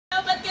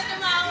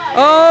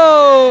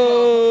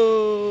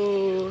Oh!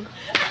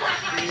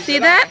 See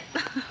that?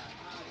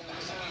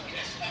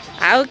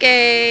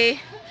 Okay.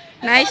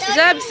 Nice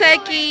job,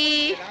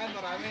 Seki.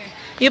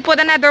 You put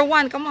another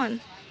one. Come on.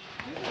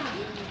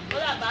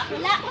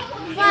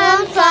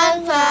 Fun,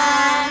 fun,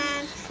 fun.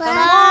 Come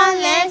on,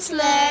 let's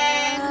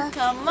learn.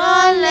 Come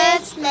on,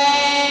 let's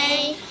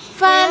play.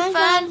 Fun,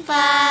 fun,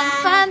 fun.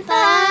 Fun,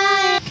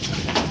 fun.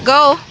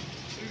 Go.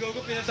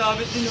 Hello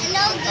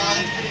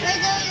guys,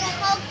 we're doing a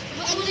Hope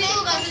and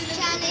mentos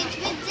challenge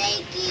with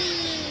Zeke.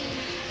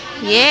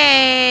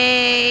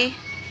 Yay!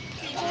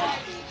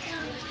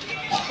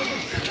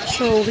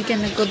 So we're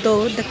gonna go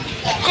do the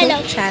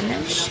Coke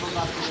challenge.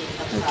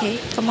 Okay,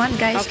 come on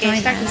guys,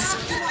 join us.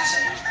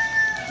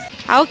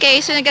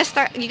 Okay, so you're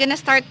gonna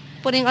start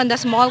putting on the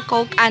small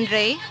Coke,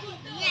 Andre.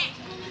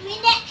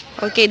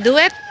 Okay, do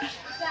it.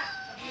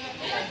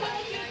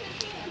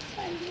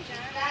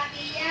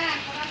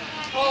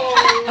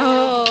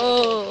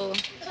 Oh.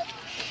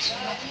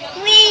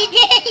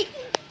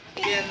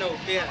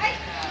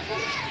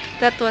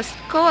 That was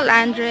cool,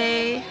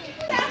 Andre.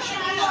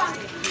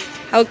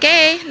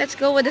 Okay, let's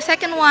go with the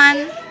second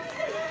one.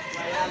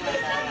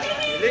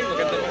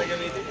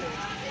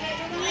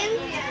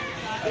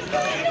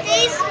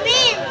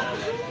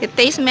 It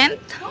tastes mint.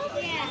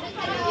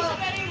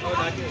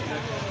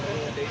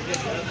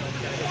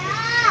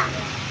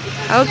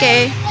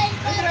 Okay.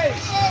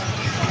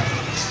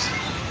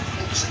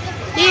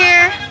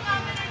 Here.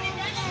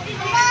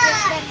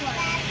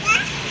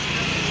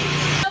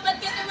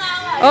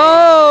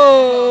 Oh.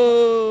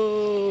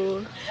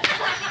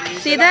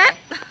 See that?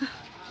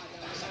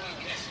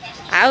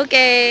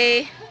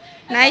 Okay.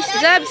 Nice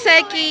job,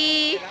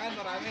 Seki.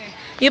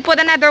 You put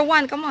another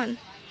one. Come on.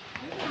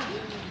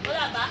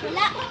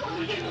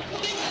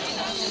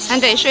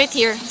 Andre, show it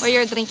here where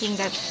you're drinking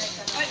that.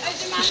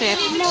 Show it.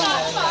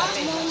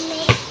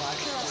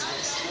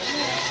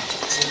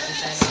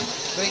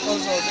 Drink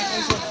also.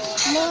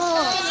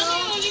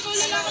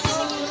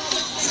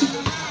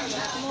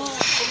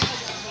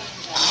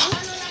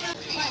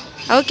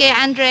 Okay,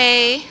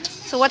 Andre.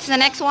 So what's the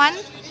next one?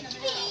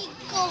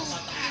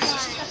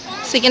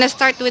 So you're gonna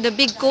start with the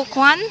big Coke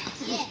one?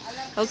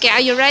 Okay,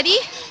 are you ready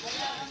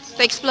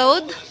to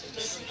explode?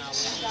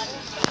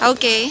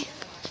 Okay.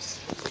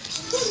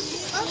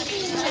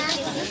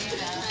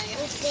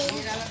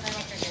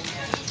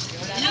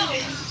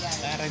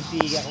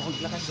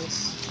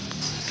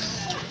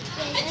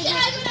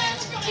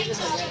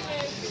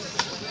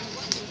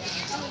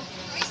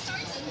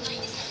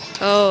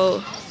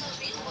 Oh.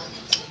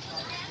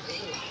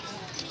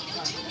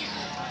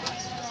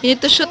 You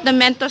need to shoot the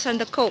mentos on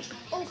the Coke.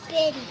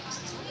 Open.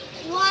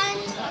 1,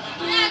 2.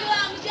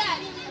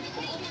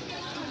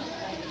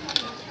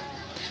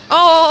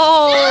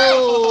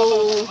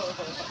 Oh!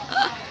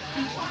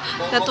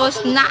 That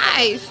was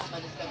nice.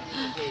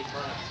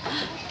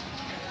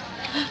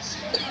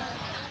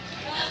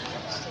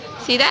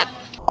 See that?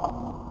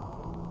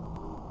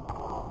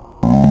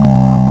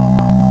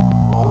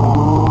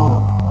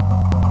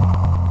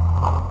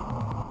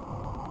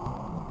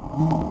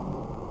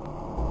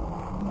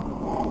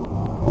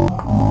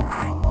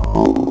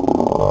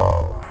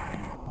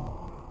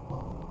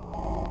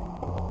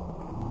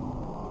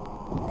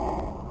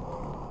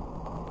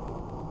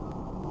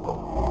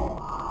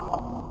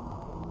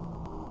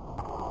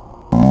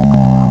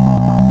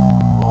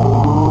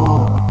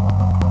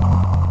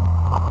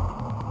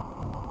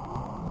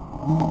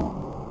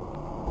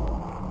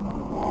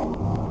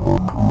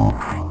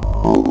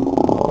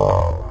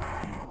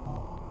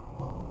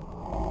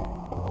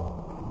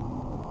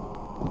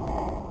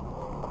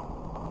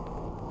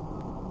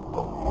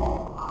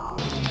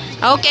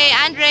 Okay,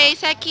 Andre,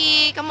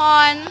 Seki, come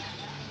on.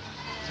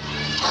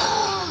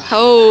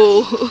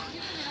 Oh,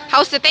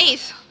 how's the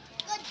taste?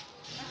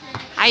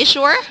 Are you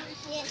sure?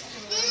 Yes.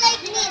 Still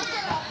like mint.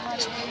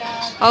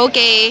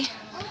 Okay.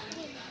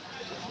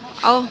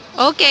 Oh,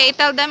 okay.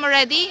 Tell them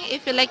already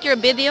if you like your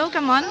video.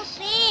 Come on.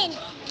 Open.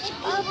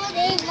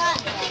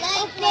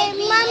 Open.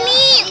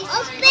 Mommy,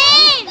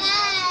 open.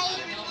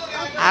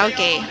 Bye.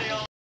 Okay.